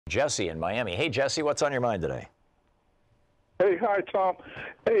Jesse in Miami. Hey, Jesse, what's on your mind today? Hey, hi, Tom.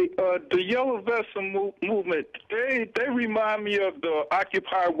 Hey, the Yellow Vest movement, they remind me of the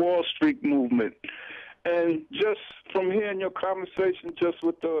Occupy Wall Street movement. And just from hearing your conversation just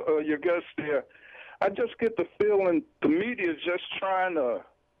with your guest there, I just get the feeling the media is just trying to,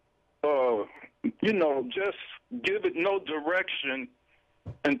 just give it no direction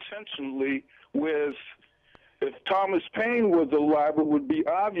intentionally, whereas if Thomas Paine was alive, it would be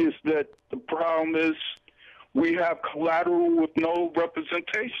obvious that the problem is we have collateral with no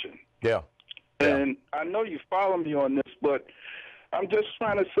representation. Yeah. And I know you follow me on this, but I'm just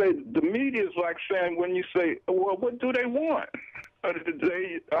trying to say the media is like saying when you say, well, what do they want?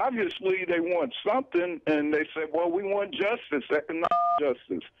 They obviously they want something, and they say, well, we want justice, economic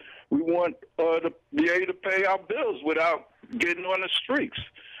justice. We want to be able to pay our bills without getting on the streets.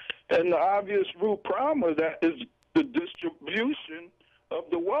 And the obvious root problem of that is the distribution of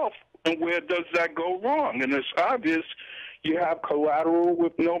the wealth. And where does that go wrong? And it's obvious you have collateral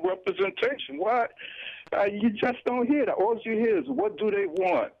with no representation. Why? You just don't hear that. All you hear is, what do they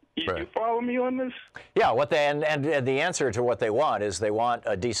want? You follow me on this? Yeah, and the answer to what they want is they want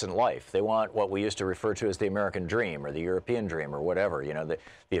a decent life. They want what we used to refer to as the American dream or the European dream or whatever,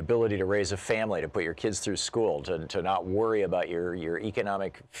 the ability to raise a family, to put your kids through school, to not worry about your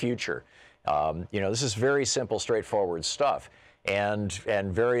economic future. This is very simple, straightforward stuff. And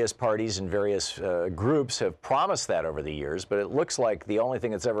various parties and various groups have promised that over the years, but it looks like the only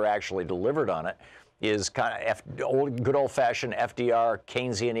thing that's ever actually delivered on it is kind of good old-fashioned FDR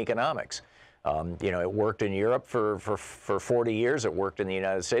Keynesian economics. It worked in Europe for 40 years. It worked in the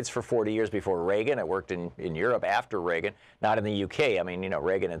United States for 40 years before Reagan. It worked in Europe after Reagan, not in the UK. I mean,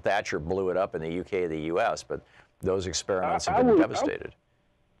 Reagan and Thatcher blew it up in the UK and the US, but those experiments have been devastated.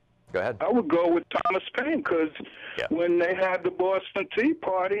 Go ahead. I would go with Thomas Paine because when they had the Boston Tea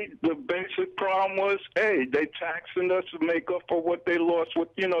Party, the basic problem was, hey, they taxing us to make up for what they lost with,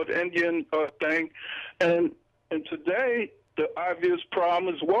 the Indian thing. And today, the obvious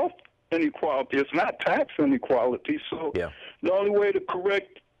problem is wealth inequality. It's not tax inequality. So the only way to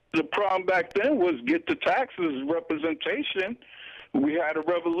correct the problem back then was get the taxes representation. We had a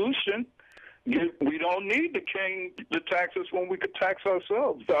revolution. We don't need the taxes when we could tax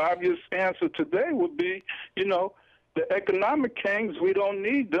ourselves. The obvious answer today would be, the economic kings, we don't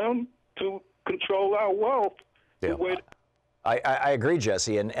need them to control our wealth. Yeah. I agree,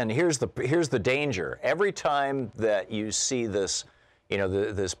 Jesse, and here's the danger. Every time that you see this,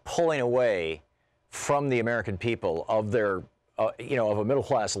 this pulling away from the American people of their, of a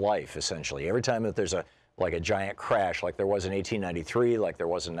middle-class life, essentially, every time that there's a giant crash like there was in 1893, like there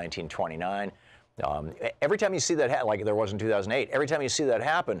was in 1929. Every time you see that, like there was in 2008, every time you see that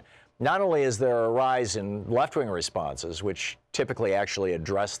happen, not only is there a rise in left-wing responses, which typically actually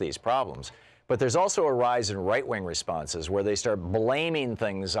address these problems, but there's also a rise in right-wing responses where they start blaming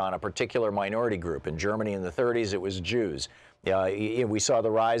things on a particular minority group. In Germany in the 30s, it was Jews. We saw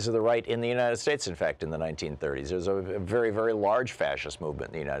the rise of the right in the United States, in fact, in the 1930s. There was a very, very large fascist movement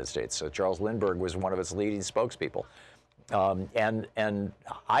in the United States. So Charles Lindbergh was one of its leading spokespeople. And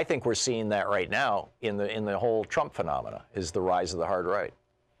I think we're seeing that right now in the whole Trump phenomena, is the rise of the hard right.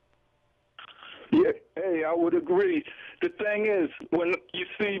 Yeah, hey, I would agree. The thing is, when you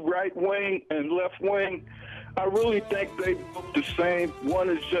see right wing and left wing, I really think they look the same. One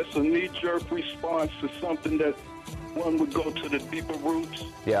is just a knee-jerk response to something that one would go to the deeper roots.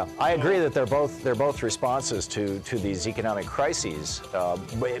 Yeah, I agree that they're both responses to these economic crises.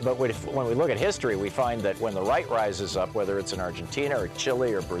 But when we look at history, we find that when the right rises up, whether it's in Argentina or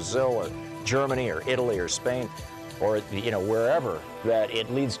Chile or Brazil or Germany or Italy or Spain, or wherever, that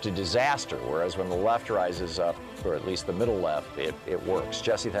it leads to disaster. Whereas when the left rises up, or at least the middle left, it works.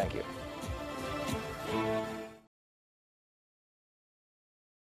 Jesse, thank you.